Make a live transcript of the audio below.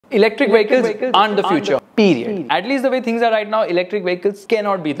Electric vehicles aren't the future. Period. At least the way things are right now, electric vehicles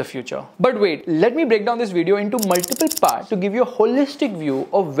cannot be the future. But wait, let me break down this video into multiple parts to give you a holistic view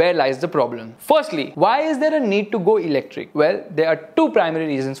of where lies the problem. Firstly, why is there a need to go electric? Well, there are two primary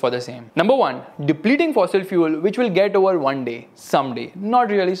reasons for the same. Number one, depleting fossil fuel, which will get over one day, someday. Not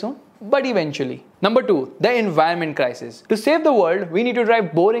really soon, but eventually. Number two, the environment crisis. To save the world, we need to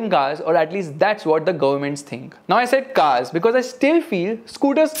drive boring cars, or at least that's what the governments think. Now I said cars because I still feel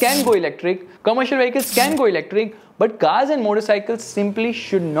scooters can go electric, commercial vehicles can go electric, but cars and motorcycles simply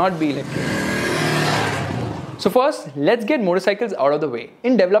should not be electric. So first, let's get motorcycles out of the way.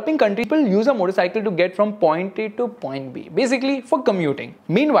 In developing countries, people use a motorcycle to get from point A to point B, basically for commuting.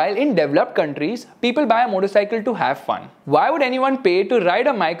 Meanwhile, in developed countries, people buy a motorcycle to have fun. Why would anyone pay to ride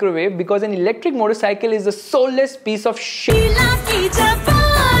a microwave because an electric motorcycle is a soulless piece of shit?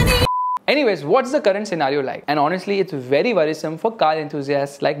 Anyways, what's the current scenario like? And honestly, it's very worrisome for car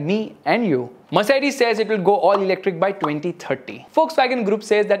enthusiasts like me and you. Mercedes says it will go all electric by 2030. Volkswagen Group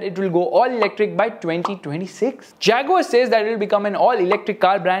says that it will go all electric by 2026. Jaguar says that it will become an all electric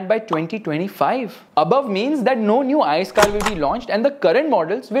car brand by 2025. Above means that no new ICE car will be launched and the current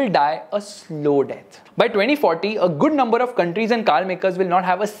models will die a slow death. By 2040, a good number of countries and car makers will not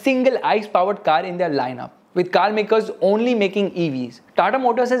have a single ICE powered car in their lineup, with car makers only making EVs. Tata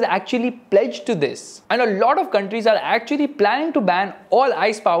Motors has actually pledged to this. And a lot of countries are actually planning to ban all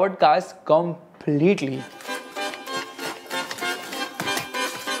ICE-powered cars completely.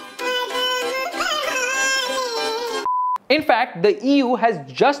 In fact, the EU has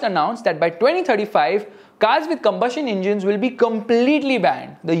just announced that by 2035, cars with combustion engines will be completely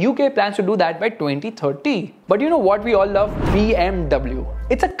banned. The UK plans to do that by 2030. But you know what we all love? BMW.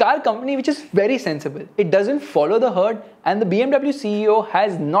 It's a car company which is very sensible. It doesn't follow the herd, and the BMW CEO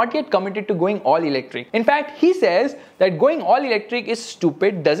has not yet committed to going all electric. In fact, he says that going all electric is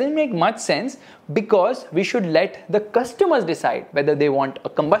stupid, doesn't make much sense, because we should let the customers decide whether they want a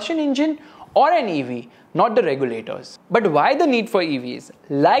combustion engine or an EV, not the regulators. But why the need for EVs?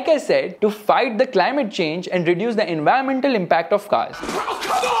 Like I said, to fight the climate change and reduce the environmental impact of cars. Oh,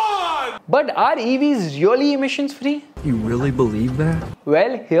 come on! But are EVs really emissions free? You really believe that?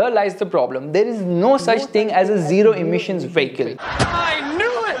 Well, here lies the problem. There is no such thing as a zero emissions vehicle. I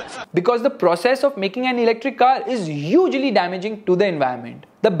knew it! Because the process of making an electric car is hugely damaging to the environment.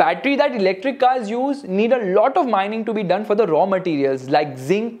 The battery that electric cars use need a lot of mining to be done for the raw materials like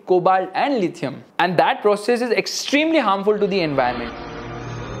zinc, cobalt and lithium. And that process is extremely harmful to the environment,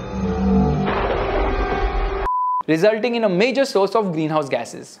 resulting in a major source of greenhouse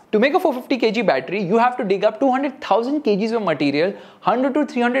gases. To make a 450 kg battery, you have to dig up 200,000 kgs of material, 100 to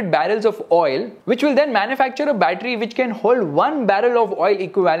 300 barrels of oil, which will then manufacture a battery which can hold 1 barrel of oil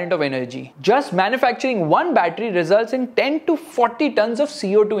equivalent of energy. Just manufacturing one battery results in 10 to 40 tons of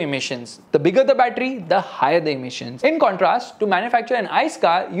CO2 emissions. The bigger the battery, the higher the emissions. In contrast, to manufacture an ICE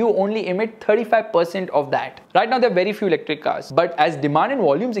car, you only emit 35% of that. Right now, there are very few electric cars, but as demand and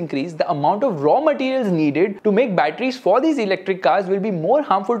volumes increase, the amount of raw materials needed to make batteries for these electric cars will be more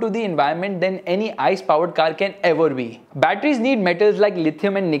harmful to the environment than any ICE-powered car can ever be. Batteries need metals like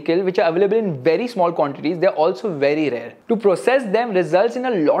lithium and nickel, which are available in very small quantities. They're also very rare. To process them results in a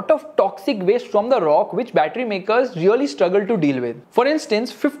lot of toxic waste from the rock, which battery makers really struggle to deal with. For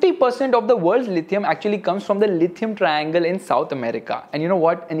instance, 50% of the world's lithium actually comes from the lithium triangle in South America. And you know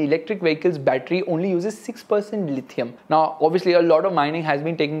what? An electric vehicle's battery only uses 6% lithium. Now, obviously, a lot of mining has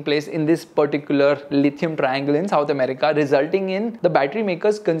been taking place in this particular lithium triangle in South America, resulting in the battery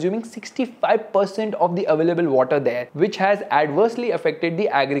makers consuming 65% of the available water there, which has adversely affected the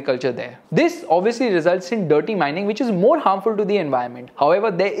agriculture there. This obviously results in dirty mining, which is more harmful to the environment.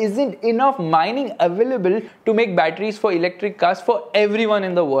 However, there isn't enough mining available to make batteries for electric cars for everyone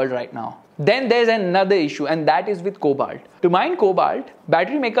in the world right now. Then there's another issue, and that is with cobalt. To mine cobalt,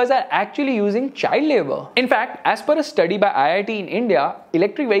 battery makers are actually using child labor. In fact, as per a study by IIT in India,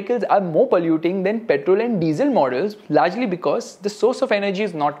 electric vehicles are more polluting than petrol and diesel models, largely because the source of energy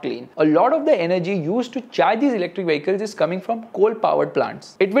is not clean. A lot of the energy used to charge these electric vehicles is coming from coal-powered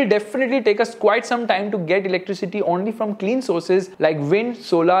plants. It will definitely take us quite some time to get electricity only from clean sources like wind,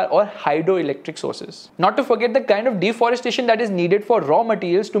 solar or hydroelectric sources. Not to forget the kind of deforestation that is needed for raw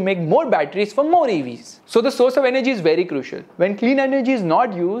materials to make more batteries batteries for more EVs. So the source of energy is very crucial. When clean energy is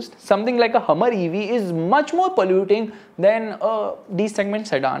not used, something like a Hummer EV is much more polluting than a D-segment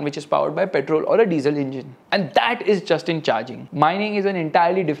sedan which is powered by petrol or a diesel engine. And that is just in charging. Mining is an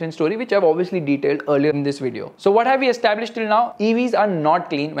entirely different story which I've obviously detailed earlier in this video. So what have we established till now? EVs are not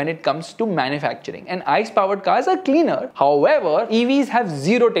clean when it comes to manufacturing, and ICE-powered cars are cleaner. However, EVs have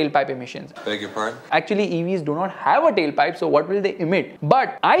zero tailpipe emissions. Beg your pardon? Actually, EVs do not have a tailpipe, so what will they emit?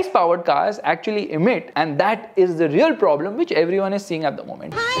 But ICE-powered cars actually emit, and that is the real problem which everyone is seeing at the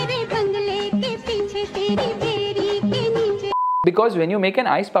moment. Because when you make an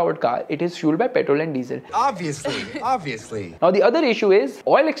ICE-powered car, it is fueled by petrol and diesel. Obviously. Now the other issue is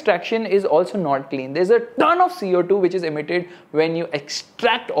oil extraction is also not clean. There's a ton of CO2 which is emitted when you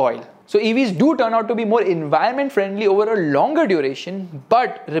extract oil. So EVs do turn out to be more environment friendly over a longer duration,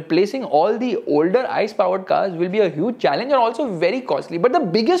 but replacing all the older ICE powered cars will be a huge challenge and also very costly. But the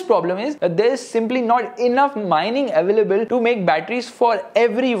biggest problem is that there is simply not enough mining available to make batteries for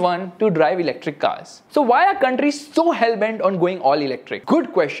everyone to drive electric cars. So why are countries so hell-bent on going all electric?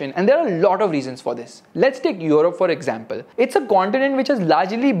 Good question, and there are a lot of reasons for this. Let's take Europe for example. It's a continent which has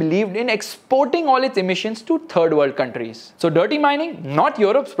largely believed in exporting all its emissions to third world countries. So dirty mining, not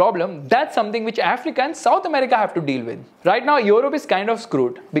Europe's problem. That's something which Africa and South America have to deal with. Right now, Europe is kind of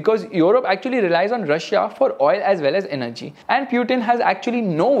screwed because Europe actually relies on Russia for oil as well as energy. And Putin has actually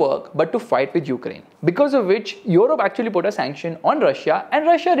no work but to fight with Ukraine. Because of which, Europe actually put a sanction on Russia, and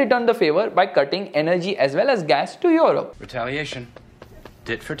Russia returned the favor by cutting energy as well as gas to Europe. Retaliation.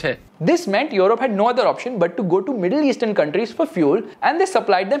 Tit for tit. This meant Europe had no other option but to go to Middle Eastern countries for fuel, and they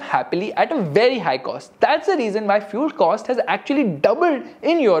supplied them happily at a very high cost. That's the reason why fuel cost has actually doubled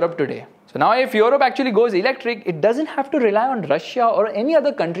in Europe today. So now if Europe actually goes electric, it doesn't have to rely on Russia or any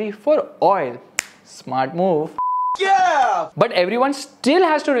other country for oil. Smart move. Yeah! But everyone still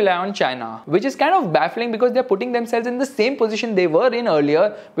has to rely on China, which is kind of baffling because they're putting themselves in the same position they were in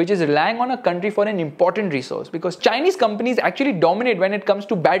earlier, which is relying on a country for an important resource, because Chinese companies actually dominate when it comes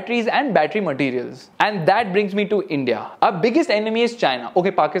to batteries and battery materials. And that brings me to India. Our biggest enemy is China.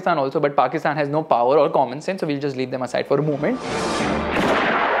 Okay, Pakistan also, but Pakistan has no power or common sense, so we'll just leave them aside for a moment.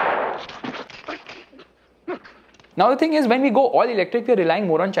 Now the thing is, when we go all electric, we are relying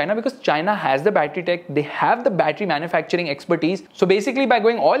more on China because China has the battery tech, they have the battery manufacturing expertise. So basically by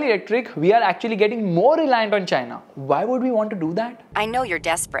going all electric, we are actually getting more reliant on China. Why would we want to do that? I know you're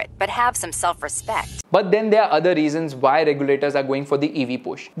desperate, but have some self-respect. But then there are other reasons why regulators are going for the EV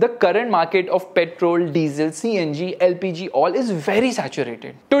push. The current market of petrol, diesel, CNG, LPG, all is very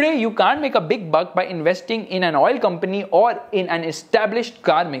saturated. Today, you can't make a big buck by investing in an oil company or in an established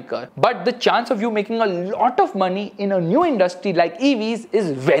car maker. But the chance of you making a lot of money in a new industry like EVs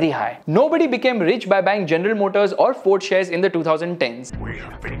is very high. Nobody became rich by buying General Motors or Ford shares in the 2010s. We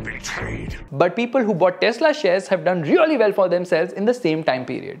have been betrayed. But people who bought Tesla shares have done really well for themselves in the same time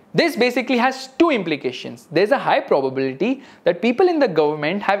period. This basically has two implications. There's a high probability that people in the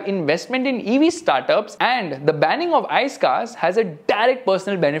government have investment in EV startups, and the banning of ICE cars has a direct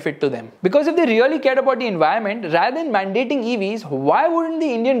personal benefit to them. Because if they really cared about the environment, rather than mandating EVs, why wouldn't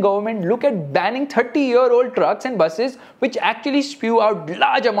the Indian government look at banning 30-year-old trucks and buses which actually spew out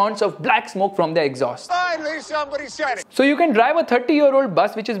large amounts of black smoke from their exhaust? Finally, somebody said it. So you can drive a 30-year-old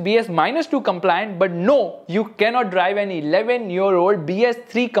bus which is BS-2 compliant, but no, you cannot drive an 11-year-old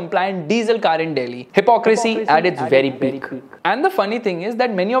BS-3 compliant diesel car in Delhi. Hypocrisy at its very peak. And the funny thing is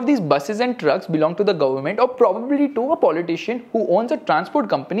that many of these buses and trucks belong to the government or probably to a politician who owns a transport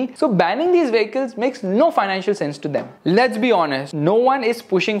company, so banning these vehicles makes no financial sense to them. Let's be honest, no one is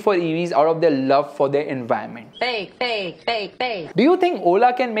pushing for EVs out of their love for their environment. Fake. Do you think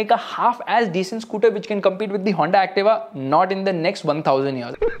Ola can make a half-as decent scooter which can compete with the Honda Activa? Not in the next 1000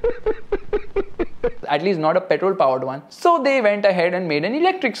 years. At least not a petrol-powered one. So they went ahead and made an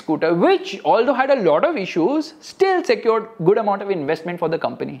electric scooter, which, although had a lot of issues, still secured good amount of investment for the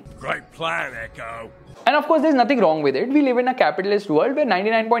company. Great plan, Echo. And of course, there's nothing wrong with it. We live in a capitalist world where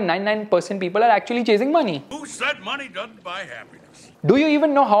 99.99% people are actually chasing money. Who said money doesn't buy happiness? Do you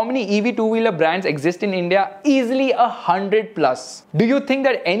even know how many EV two-wheeler brands exist in India? Easily 100 plus. Do you think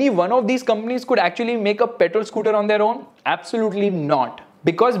that any one of these companies could actually make a petrol scooter on their own? Absolutely not.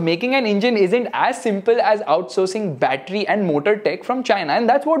 Because making an engine isn't as simple as outsourcing battery and motor tech from China, and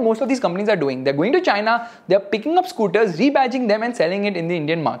that's what most of these companies are doing. They're going to China, they're picking up scooters, rebadging them and selling it in the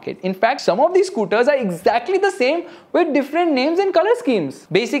Indian market. In fact, some of these scooters are exactly the same with different names and color schemes.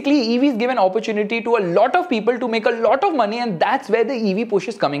 Basically, EVs give an opportunity to a lot of people to make a lot of money, and that's where the EV push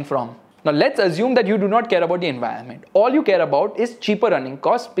is coming from. Now let's assume that you do not care about the environment. All you care about is cheaper running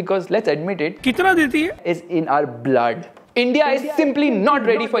costs, because let's admit it, कितना देती है? is in our blood. India is simply not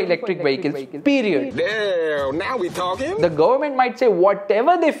ready for electric vehicles, period. Damn, now we talking? The government might say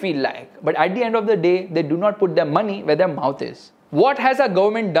whatever they feel like, but at the end of the day, they do not put their money where their mouth is. What has our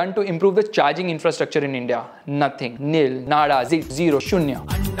government done to improve the charging infrastructure in India? Nothing. Nil, nada, zero, shunya.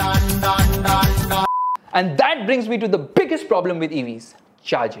 And that brings me to the biggest problem with EVs.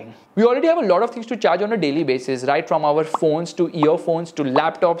 Charging. We already have a lot of things to charge on a daily basis, right? From our phones to earphones to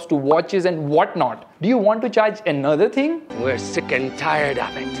laptops to watches and whatnot. Do you want to charge another thing? We're sick and tired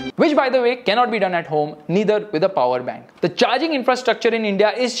of it. Which, by the way, cannot be done at home, neither with a power bank. The charging infrastructure in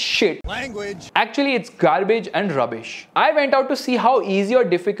India is shit. Language. Actually, it's garbage and rubbish. I went out to see how easy or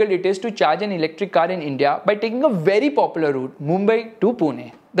difficult it is to charge an electric car in India by taking a very popular route, Mumbai to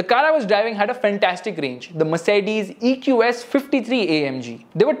Pune. The car I was driving had a fantastic range, the Mercedes EQS 53 AMG.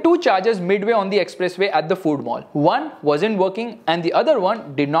 There were two chargers midway on the expressway at the food mall. One wasn't working and the other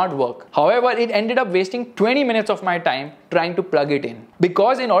one did not work. However, it ended up wasting 20 minutes of my time trying to plug it in.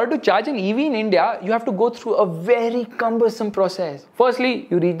 Because in order to charge an EV in India, you have to go through a very cumbersome process. Firstly,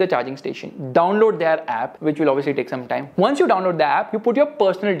 you reach the charging station, download their app, which will obviously take some time. Once you download the app, you put your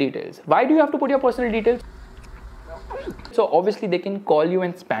personal details. Why do you have to put your personal details? So obviously they can call you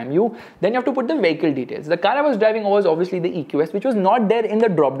and spam you. Then you have to put the vehicle details. The car I was driving was obviously the EQS, which was not there in the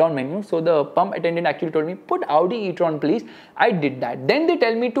drop-down menu. So the pump attendant actually told me, put Audi e-tron please. I did that. Then they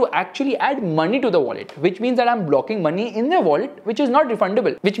tell me to actually add money to the wallet, which means that I'm blocking money in their wallet, which is not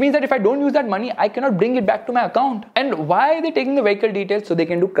refundable. Which means that if I don't use that money, I cannot bring it back to my account. And why are they taking the vehicle details? So they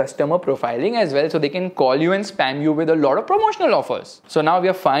can do customer profiling as well. So they can call you and spam you with a lot of promotional offers. So now we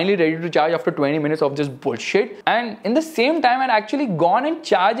are finally ready to charge after 20 minutes of this bullshit. And in the same time, I'd actually gone and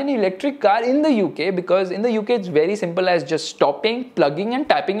charged an electric car in the UK, because in the UK it's very simple as just stopping, plugging and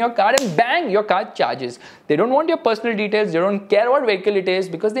tapping your car and bang, your car charges. They don't want your personal details, they don't care what vehicle it is,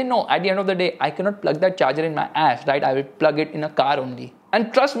 because they know at the end of the day, I cannot plug that charger in my ass, right? I will plug it in a car only.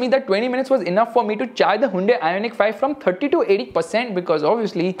 And trust me, that 20 minutes was enough for me to charge the Hyundai Ioniq 5 from 30 to 80%, because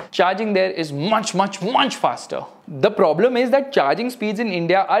obviously charging there is much faster. The problem is that charging speeds in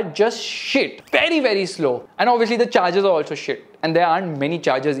India are just shit. Very slow. And obviously the chargers are also shit. And there aren't many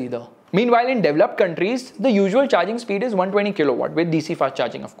chargers either. Meanwhile, in developed countries, the usual charging speed is 120 kilowatt with DC fast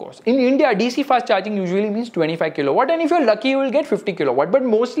charging, of course. In India, DC fast charging usually means 25 kilowatt, and if you're lucky, you will get 50 kilowatt. But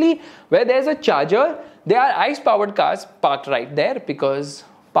mostly, where there's a charger, there are ICE-powered cars parked right there, because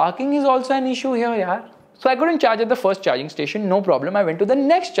parking is also an issue here, yaar. So I couldn't charge at the first charging station, no problem. I went to the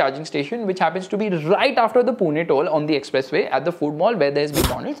next charging station, which happens to be right after the Pune toll on the expressway at the food mall where there's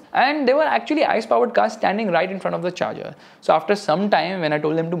McDonald's. And there were actually ICE-powered cars standing right in front of the charger. So after some time, when I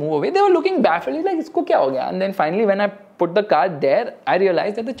told them to move away, they were looking baffled, like, isko kya ho gaya? And then finally, when I put the car there, I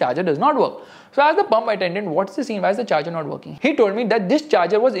realized that the charger does not work. So I asked the pump attendant, what's the scene? Why is the charger not working? He told me that this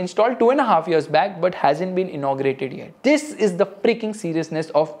charger was installed 2.5 years back, but hasn't been inaugurated yet. This is the freaking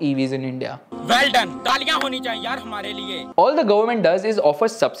seriousness of EVs in India. Well done. तालियां होनी चाहिए यार हमारे लिए. All the government does is offer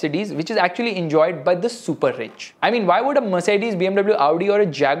subsidies, which is actually enjoyed by the super rich. I mean, why would a Mercedes, BMW, Audi or a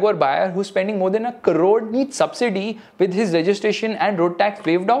Jaguar buyer who's spending more than 1 crore need subsidy with his registration and road tax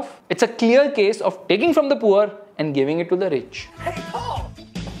waived off? It's a clear case of taking from the poor and giving it to the rich.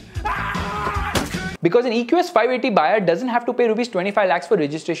 Because an EQS 580 buyer doesn't have to pay rupees 25 lakhs for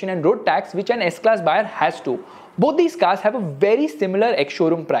registration and road tax, which an S-Class buyer has to. Both these cars have a very similar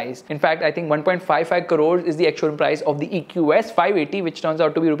ex-showroom price. In fact, I think 1.55 crores is the ex-showroom price of the EQS 580, which turns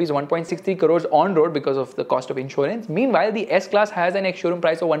out to be rupees 1.63 crores on road because of the cost of insurance. Meanwhile, the S-Class has an ex-showroom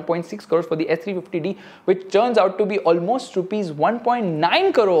price of 1.6 crores for the S350D, which turns out to be almost rupees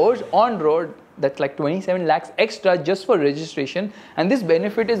 1.9 crores on road. That's like 27 lakhs extra just for registration, and this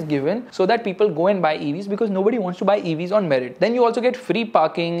benefit is given so that people go and buy EVs, because nobody wants to buy EVs on merit. Then you also get free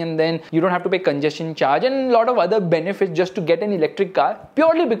parking, and then you don't have to pay congestion charge and a lot of other benefits just to get an electric car,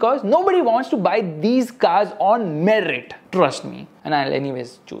 purely because nobody wants to buy these cars on merit. Trust me. And I'll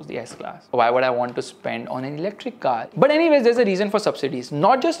anyways choose the S-Class. Why would I want to spend on an electric car? But anyways, there's a reason for subsidies,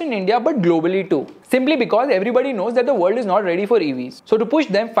 not just in India but globally too. Simply because everybody knows that the world is not ready for EVs. So to push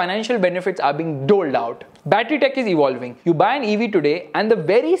them, financial benefits are being doled out. Battery tech is evolving. You buy an EV today and the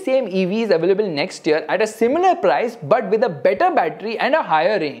very same EV is available next year at a similar price but with a better battery and a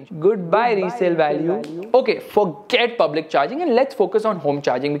higher range. Goodbye resale value. Okay, forget public charging and let's focus on home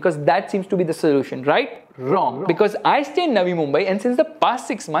charging, because that seems to be the solution, right? Wrong. Because I stay in Navi Mumbai, and since the past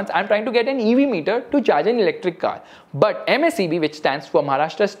 6 months, I'm trying to get an EV meter to charge an electric car. But MSEB, which stands for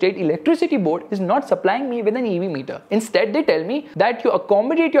Maharashtra State Electricity Board, is not supplying me with an EV meter. Instead, they tell me that you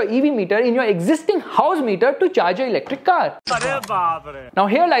accommodate your EV meter in your existing house kilometer to charge your electric car. Now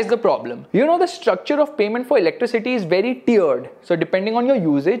here lies the problem. You know, the structure of payment for electricity is very tiered. So depending on your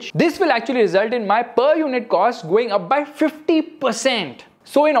usage, this will actually result in my per unit cost going up by 50%.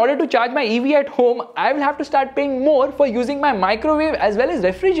 So in order to charge my EV at home, I will have to start paying more for using my microwave as well as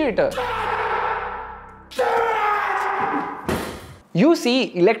refrigerator. You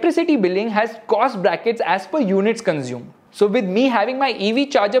see, electricity billing has cost brackets as per units consumed. So with me having my EV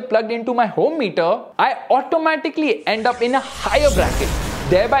charger plugged into my home meter, I automatically end up in a higher bracket,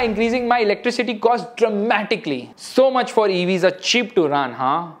 thereby increasing my electricity cost dramatically. So much for EVs are cheap to run,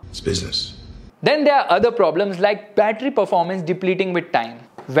 huh? It's business. Then there are other problems like battery performance depleting with time.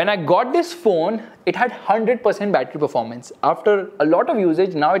 When I got this phone, it had 100% battery performance. After a lot of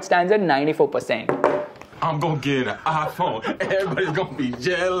usage, now it stands at 94%. I'm gonna get an iPhone. Everybody's gonna be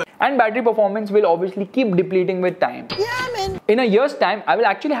jealous. And battery performance will obviously keep depleting with time. Yeah, man. In a year's time, I will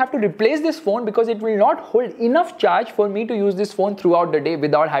actually have to replace this phone because it will not hold enough charge for me to use this phone throughout the day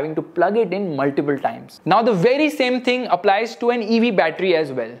without having to plug it in multiple times. Now the very same thing applies to an EV battery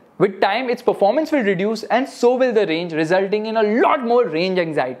as well. With time, its performance will reduce and so will the range, resulting in a lot more range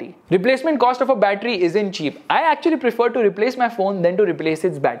anxiety. Replacement cost of a battery isn't cheap. I actually prefer to replace my phone than to replace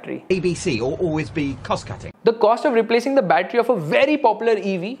its battery. ABC or always be cost cutting. The cost of replacing the battery of a very popular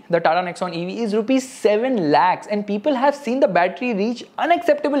EV, the Tata Nexon EV, is rupees 7 lakhs, and people have seen the battery reach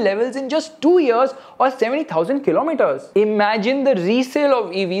unacceptable levels in just 2 years or 70,000 kilometers. Imagine the resale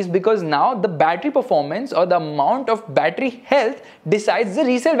of EVs, because now the battery performance or the amount of battery health decides the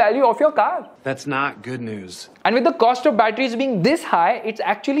resale value of your car. That's not good news. And with the cost of batteries being this high, it's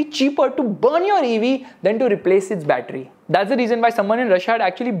actually cheaper to burn your EV than to replace its battery. That's the reason why someone in Russia had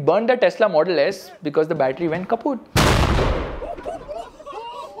actually burned the Tesla Model S, because the battery went kaput.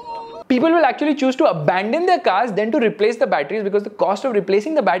 People will actually choose to abandon their cars than to replace the batteries because the cost of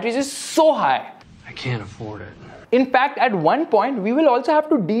replacing the batteries is so high. I can't afford it. In fact, at one point, we will also have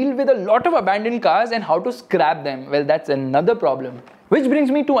to deal with a lot of abandoned cars and how to scrap them. Well, that's another problem. Which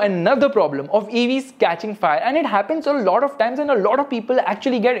brings me to another problem of EVs catching fire, and it happens a lot of times and a lot of people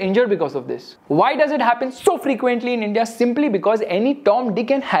actually get injured because of this. Why does it happen so frequently in India? Simply because any Tom,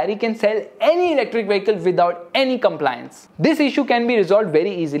 Dick and Harry can sell any electric vehicle without any compliance. This issue can be resolved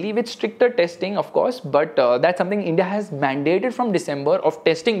very easily with stricter testing, of course, but that's something India has mandated from December, of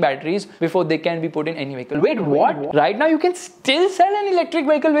testing batteries before they can be put in any vehicle. Wait, what? Right now you can still sell an electric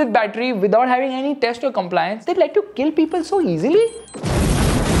vehicle with battery without having any test or compliance? They let you kill people so easily?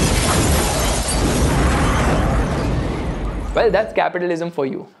 Well, that's capitalism for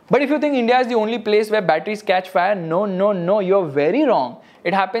you. But if you think India is the only place where batteries catch fire, no, you're very wrong.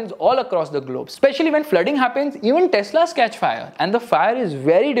 It happens all across the globe. Especially when flooding happens, even Teslas catch fire. And the fire is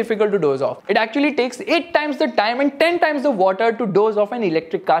very difficult to doze off. It actually takes 8 times the time and 10 times the water to doze off an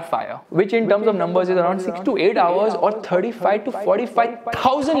electric car fire. Which in terms of numbers is around 6 to 8 hours or 35 to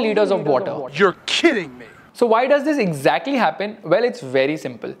 45,000 liters of water. You're kidding me. So why does this exactly happen? Well, it's very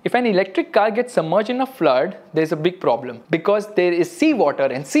simple. If an electric car gets submerged in a flood, there's a big problem, because there is seawater,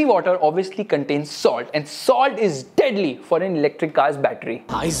 and seawater obviously contains salt, and salt is deadly for an electric car's battery.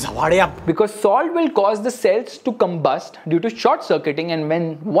 Because salt will cause the cells to combust due to short circuiting, and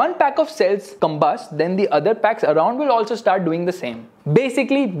when one pack of cells combust, then the other packs around will also start doing the same.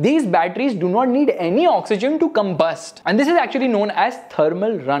 Basically, these batteries do not need any oxygen to combust, and this is actually known as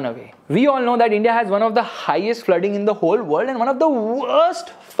thermal runaway. We all know that India has one of the highest flooding in the whole world and one of the worst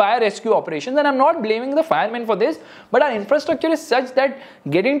fire rescue operations, and I'm not blaming the firemen for this, but our infrastructure is such that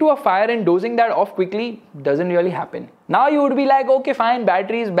getting to a fire and dozing that off quickly doesn't really happen. Now you would be like, okay fine,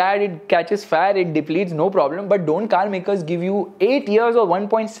 battery is bad, it catches fire, it depletes, no problem, but don't car makers give you 8 years or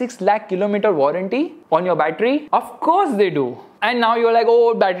 1.6 lakh kilometer warranty on your battery? Of course they do. And now you're like,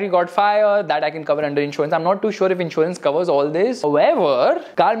 oh, battery got fire, that I can cover under insurance. I'm not too sure if insurance covers all this. However,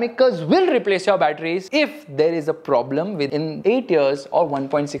 car makers will replace your batteries if there is a problem within 8 years or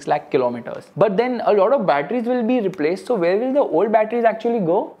 1.6 lakh kilometers. But then a lot of batteries will be replaced, so where will the old batteries actually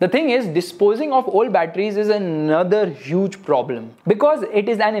go? The thing is, disposing of old batteries is another huge problem because it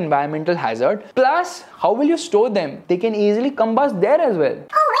is an environmental hazard. Plus, how will you store them? They can easily combust there as well.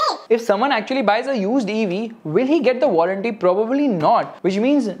 If someone actually buys a used EV, will he get the warranty? Probably not, which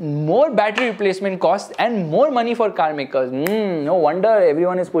means more battery replacement costs and more money for car makers. No wonder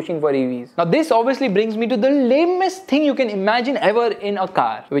everyone is pushing for EVs. Now this obviously brings me to the lamest thing you can imagine ever in a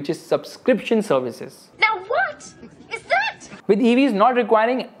car, which is subscription services. Now what is that? With EVs not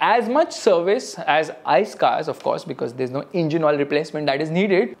requiring as much service as ICE cars, of course, because there's no engine oil replacement that is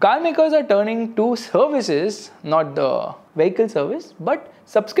needed, car makers are turning to services, not the vehicle service, but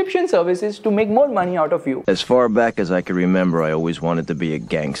subscription services to make more money out of you. As far back as I can remember, I always wanted to be a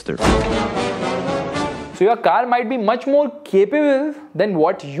gangster. So your car might be much more capable than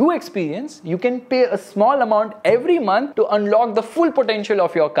what you experience. You can pay a small amount every month to unlock the full potential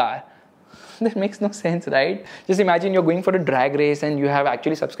of your car. That makes no sense, right? Just imagine you're going for a drag race and you have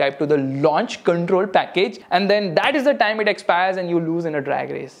actually subscribed to the launch control package, and then that is the time it expires and you lose in a drag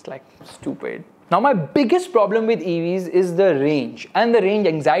race. Like, stupid. Now, my biggest problem with EVs is the range and the range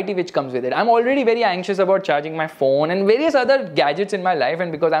anxiety which comes with it. I'm already very anxious about charging my phone and various other gadgets in my life,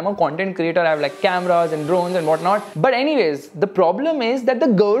 and because I'm a content creator, I have like cameras and drones and whatnot. But anyways, the problem is that the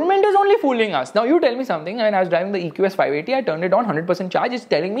government is only fooling us. Now, you tell me something. When I was driving the EQS 580, I turned it on 100% charge. It's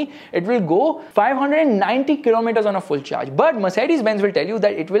telling me it will go 590 kilometers on a full charge. But Mercedes-Benz will tell you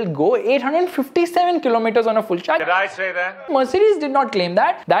that it will go 857 kilometers on a full charge. Did I say that? Mercedes did not claim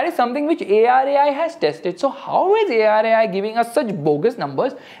that. That is something which ARAI has tested. So how is ARAI giving us such bogus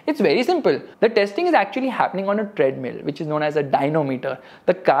numbers? It's very simple. The testing is actually happening on a treadmill, which is known as a dynometer.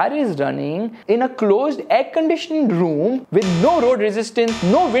 The car is running in a closed air-conditioned room with no road resistance,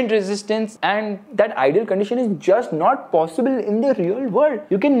 no wind resistance, and that ideal condition is just not possible in the real world.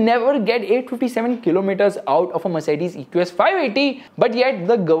 You can never get 857 kilometers out of a Mercedes EQS 580, but yet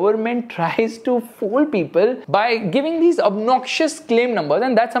the government tries to fool people by giving these obnoxious claim numbers,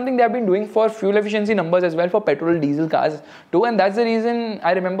 and that's something they have been doing for fuel efficiency numbers as well for petrol diesel cars too. And that's the reason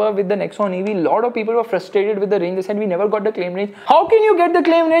I remember with the Nexon EV, a lot of people were frustrated with the range. They said we never got the claim range. How can you get the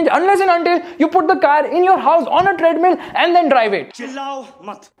claim range unless and until you put the car in your house on a treadmill and then drive it?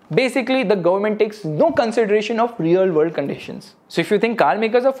 Basically, the government takes no consideration of real world conditions. So if you think car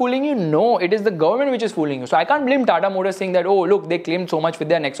makers are fooling you, no, it is the government which is fooling you. So I can't blame Tata Motors saying that, oh look, they claimed so much with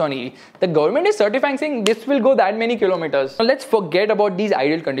their Nexon EV. The government is certifying saying this will go that many kilometers. So let's forget about these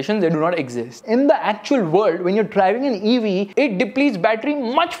ideal conditions, they do not exist. In the actual world, when you're driving an EV, it depletes battery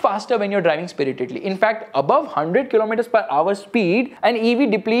much faster when you're driving spiritedly. In fact, above 100 kilometers per hour speed, an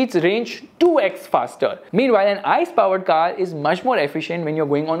EV depletes range 2x faster. Meanwhile, an ICE powered car is much more efficient when you're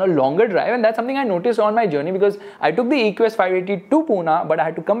going on a longer drive, and that's something I noticed on my journey because I took the EQS 580 to Pune, but I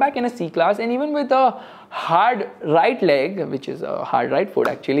had to come back in a C-Class, and even with a hard right leg, which is a hard right foot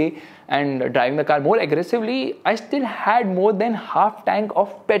actually, and driving the car more aggressively, I still had more than half tank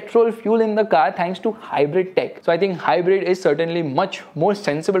of petrol fuel in the car thanks to hybrid tech. So I think hybrid is certainly much more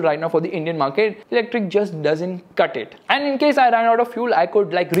sensible right now for the Indian market. Electric just doesn't cut it. And in case I ran out of fuel, I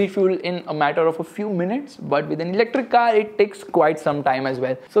could like refuel in a matter of a few minutes, but with an electric car, it takes quite some time as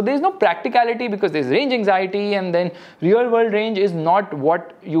well. So there's no practicality because there's range anxiety, and then real world range is not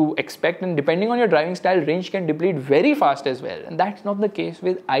what you expect, and depending on your driving style, range can deplete very fast as well, and that's not the case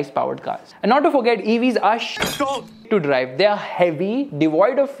with ICE powered cars. And not to forget, EVs are to drive. They are heavy,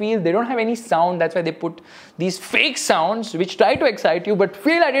 devoid of feel, they don't have any sound. That's why they put these fake sounds which try to excite you but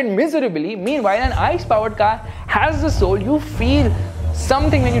fail at it miserably. Meanwhile, an ICE powered car has the soul. You feel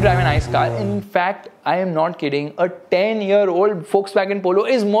something when you drive an ICE car. In fact, I am not kidding, a 10-year-old Volkswagen Polo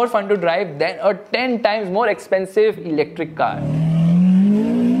is more fun to drive than a 10 times more expensive electric car.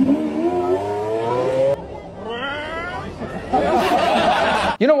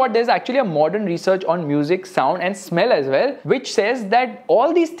 You know what, there's actually a modern research on music, sound and smell as well, which says that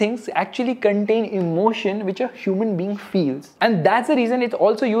all these things actually contain emotion which a human being feels. And that's the reason it's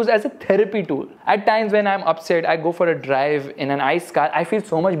also used as a therapy tool. At times when I'm upset, I go for a drive in an ICE car, I feel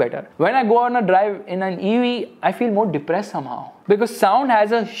so much better. When I go on a drive in an EV, I feel more depressed somehow. Because sound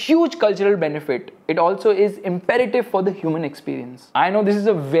has a huge cultural benefit. It also is imperative for the human experience. I know this is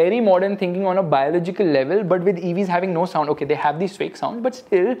a very modern thinking on a biological level, but with EVs having no sound, okay, they have these fake sounds, but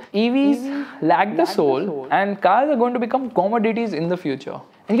still, EVs lack the soul, and cars are going to become commodities in the future.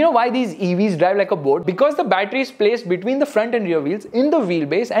 And you know why these EVs drive like a boat? Because the battery is placed between the front and rear wheels in the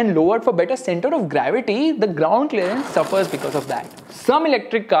wheelbase and lowered for better center of gravity, the ground clearance suffers because of that. Some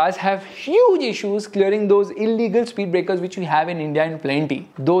electric cars have huge issues clearing those illegal speed breakers which we have in India in plenty.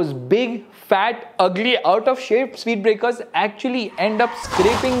 Those big, fat, ugly, out of shape speed breakers actually end up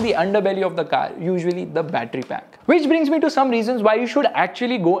scraping the underbelly of the car, usually the battery pack. Which brings me to some reasons why you should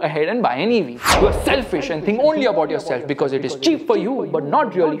actually go ahead and buy an EV. You are selfish and think only about yourself because it is cheap for you, but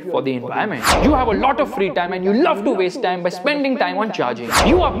not really for the environment. You have a lot of free time and you love to waste time by spending time on charging.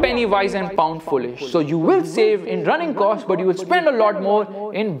 You are penny wise and pound foolish, so you will save in running costs, but you will spend a lot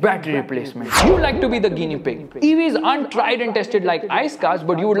more in battery replacement. You like to be the guinea pig. EVs aren't tried and tested like ICE cars,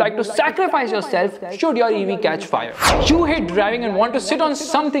 but you would like to sacrifice yourself should your EV catch fire. You hate driving and want to sit on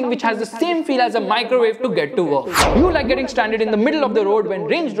something which has the same feel as a microwave to get to work. You like getting stranded in the middle of the road when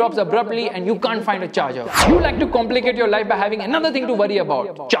range drops abruptly and you can't find a charger. You like to complicate your life by having another thing to worry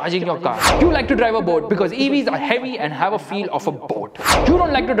about, charging your car. You like to drive a boat because EVs are heavy and have a feel of a boat. You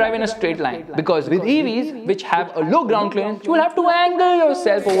don't like to drive in a straight line because with EVs which have a low ground clearance, you will have to angle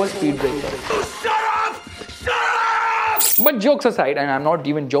yourself over speed breakers. Shut up! But jokes aside, and I'm not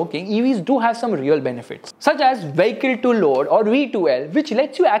even joking, EVs do have some real benefits, such as vehicle to load or V2L, which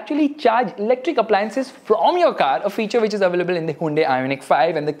lets you actually charge electric appliances from your car, a feature which is available in the Hyundai Ioniq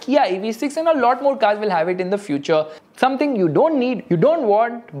 5 and the Kia EV6, and a lot more cars will have it in the future. Something you don't need, you don't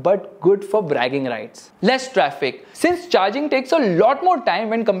want, but good for bragging rights. Less traffic. Since charging takes a lot more time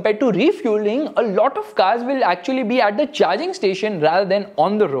when compared to refueling, a lot of cars will actually be at the charging station rather than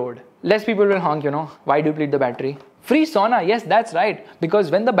on the road. Less people will honk, Why deplete the battery? Free sauna, yes, that's right.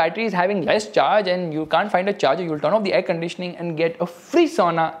 Because when the battery is having less charge and you can't find a charger, you'll turn off the air conditioning and get a free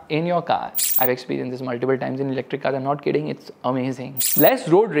sauna in your car. I've experienced this multiple times in electric cars. I'm not kidding, it's amazing. Less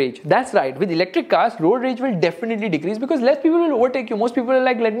road rage, that's right. With electric cars, road rage will definitely decrease because less people will overtake you. Most people are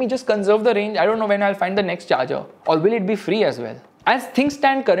like, let me just conserve the range. I don't know when I'll find the next charger. Or will it be free as well? As things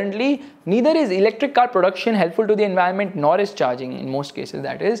stand currently, neither is electric car production helpful to the environment nor is charging, in most cases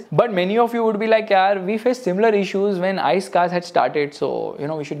that is. But many of you would be like, yaar, we faced similar issues when ICE cars had started, so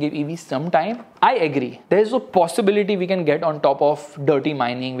we should give EVs some time. I agree. There's a possibility we can get on top of dirty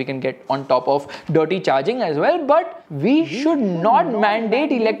mining, we can get on top of dirty charging as well, but we should not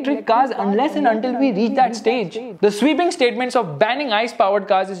mandate electric cars unless and until we reach that stage. The sweeping statements of banning ICE powered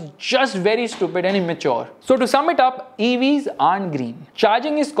cars is just very stupid and immature. So to sum it up, EVs aren't green.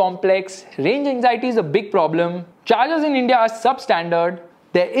 Charging is complex, range anxiety is a big problem, chargers in India are substandard,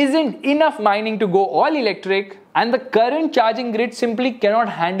 there isn't enough mining to go all electric, and the current charging grid simply cannot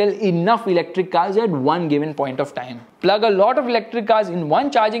handle enough electric cars at one given point of time. Plug a lot of electric cars in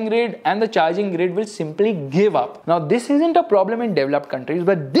one charging grid and the charging grid will simply give up. Now this isn't a problem in developed countries,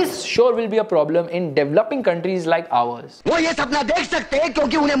 but this sure will be a problem in developing countries like ours.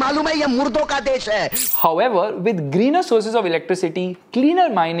 However, with greener sources of electricity, cleaner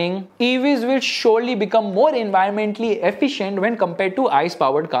mining, EVs will surely become more environmentally efficient when compared to ICE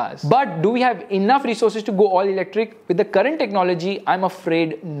powered cars. But do we have enough resources to go all electric? With the current technology, I'm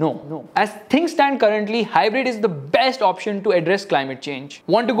afraid no. As things stand currently, hybrid is the best option to address climate change.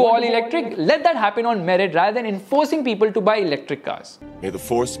 Want to go all electric? Let that happen on merit rather than enforcing people to buy electric cars. May the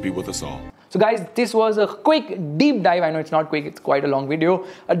force be with us all. So guys, this was a quick deep dive. I know it's not quick, it's quite a long video.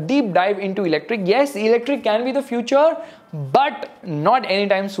 A deep dive into electric. Yes, electric can be the future, but not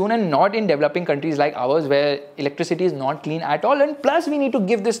anytime soon and not in developing countries like ours where electricity is not clean at all. And plus we need to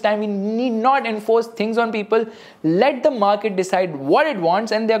give this time. We need not enforce things on people. Let the market decide what it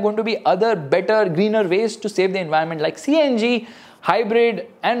wants, and there are going to be other better, greener ways to save the environment like CNG, hybrid,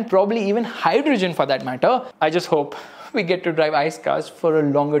 and probably even hydrogen for that matter. I just hope we get to drive ICE cars for a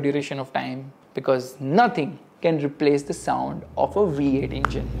longer duration of time because nothing can replace the sound of a V8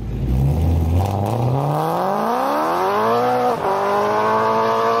 engine.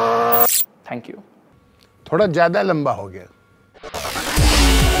 Thank you. थोड़ा ज़्यादा लंबा हो गया.